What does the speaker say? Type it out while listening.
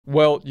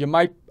Well, you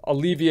might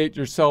alleviate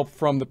yourself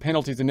from the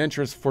penalties and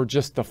interest for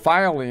just the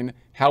filing.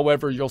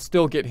 However, you'll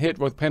still get hit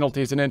with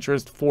penalties and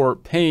interest for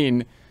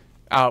paying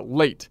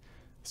late.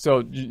 So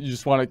you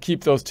just want to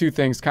keep those two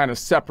things kind of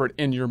separate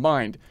in your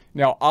mind.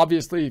 Now,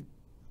 obviously,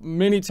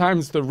 many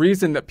times the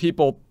reason that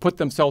people put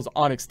themselves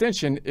on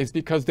extension is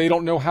because they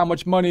don't know how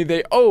much money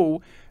they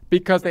owe,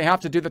 because they have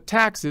to do the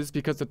taxes,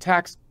 because the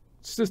tax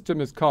system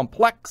is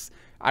complex.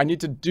 I need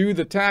to do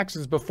the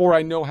taxes before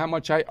I know how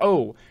much I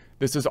owe.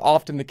 This is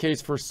often the case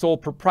for sole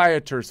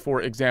proprietors,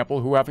 for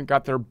example, who haven't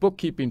got their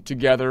bookkeeping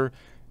together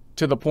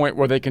to the point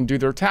where they can do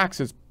their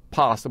taxes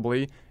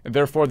possibly, and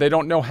therefore they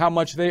don't know how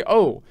much they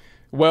owe.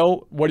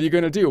 Well, what are you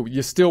going to do?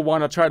 You still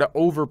want to try to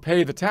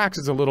overpay the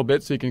taxes a little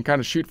bit so you can kind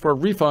of shoot for a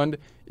refund,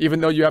 even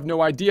though you have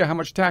no idea how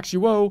much tax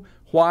you owe.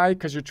 Why?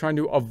 Because you're trying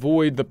to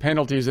avoid the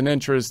penalties and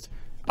interest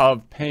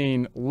of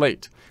paying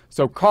late.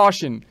 So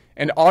caution,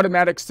 an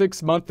automatic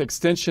 6-month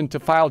extension to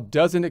file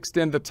doesn't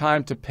extend the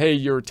time to pay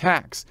your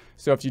tax.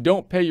 So if you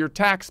don't pay your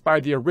tax by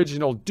the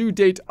original due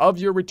date of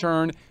your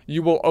return,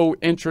 you will owe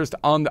interest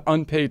on the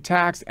unpaid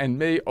tax and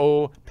may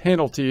owe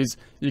penalties.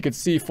 You can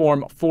see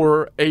Form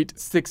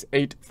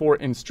 4868 for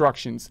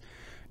instructions.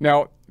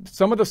 Now,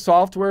 some of the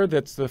software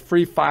that's the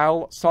free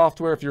file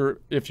software,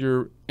 if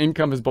your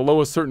income is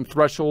below a certain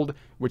threshold,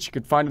 which you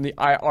can find on the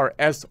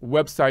IRS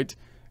website,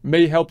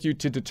 may help you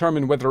to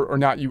determine whether or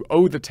not you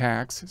owe the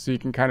tax. So you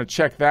can kind of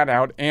check that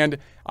out. And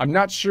I'm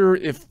not sure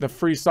if the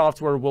free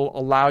software will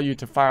allow you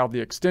to file the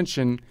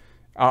extension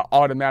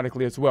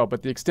automatically as well.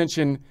 But the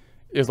extension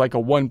is like a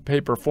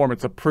one-paper form.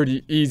 It's a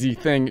pretty easy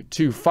thing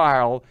to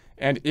file.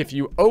 And if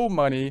you owe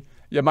money,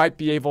 you might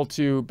be able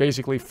to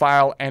basically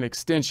file an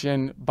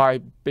extension by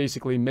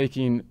basically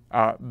making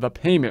the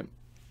payment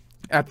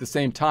at the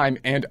same time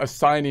and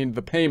assigning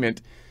the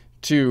payment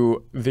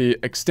to the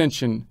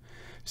extension.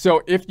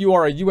 So if you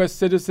are a U.S.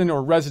 citizen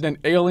or resident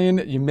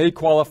alien, you may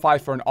qualify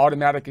for an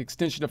automatic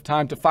extension of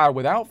time to file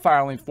without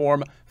filing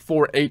Form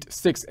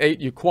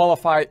 4868. You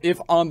qualify if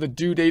on the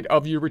due date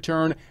of your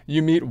return,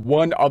 you meet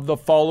one of the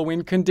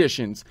following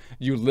conditions.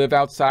 You live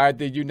outside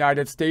the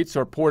United States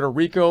or Puerto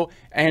Rico,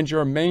 and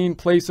your main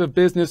place of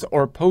business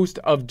or post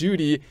of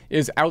duty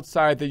is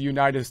outside the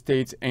United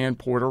States and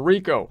Puerto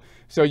Rico.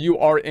 So you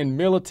are in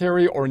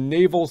military or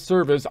naval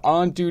service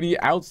on duty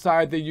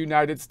outside the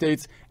United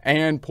States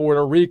and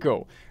Puerto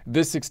Rico.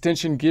 This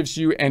extension gives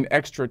you an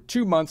extra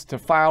 2 months to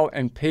file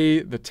and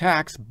pay the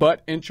tax,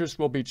 but interest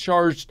will be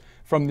charged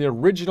from the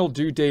original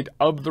due date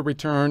of the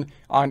return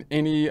on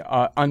any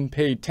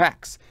unpaid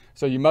tax.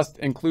 So you must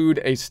include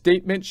a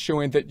statement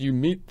showing that you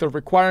meet the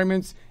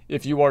requirements.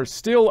 If you are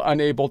still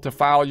unable to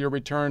file your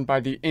return by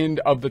the end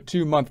of the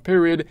 2-month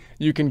period,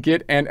 you can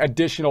get an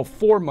additional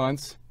 4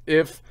 months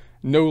if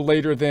no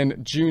later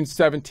than June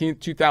 17th,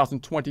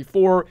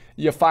 2024,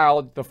 you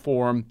filed the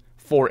Form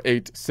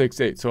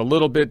 4868. So a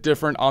little bit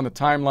different on the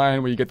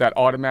timeline where you get that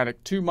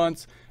automatic 2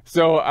 months.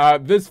 So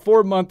this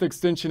 4-month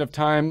extension of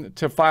time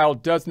to file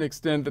doesn't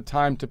extend the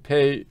time to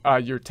pay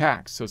your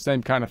tax. So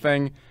same kind of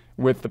thing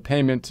with the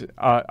payment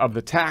of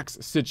the tax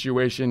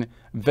situation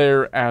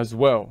there as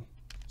well.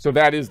 So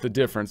that is the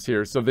difference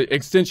here. So the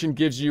extension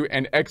gives you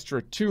an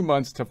extra 2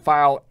 months to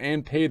file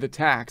and pay the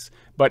tax,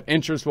 but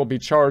interest will be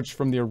charged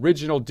from the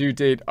original due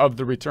date of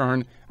the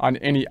return on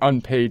any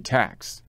unpaid tax.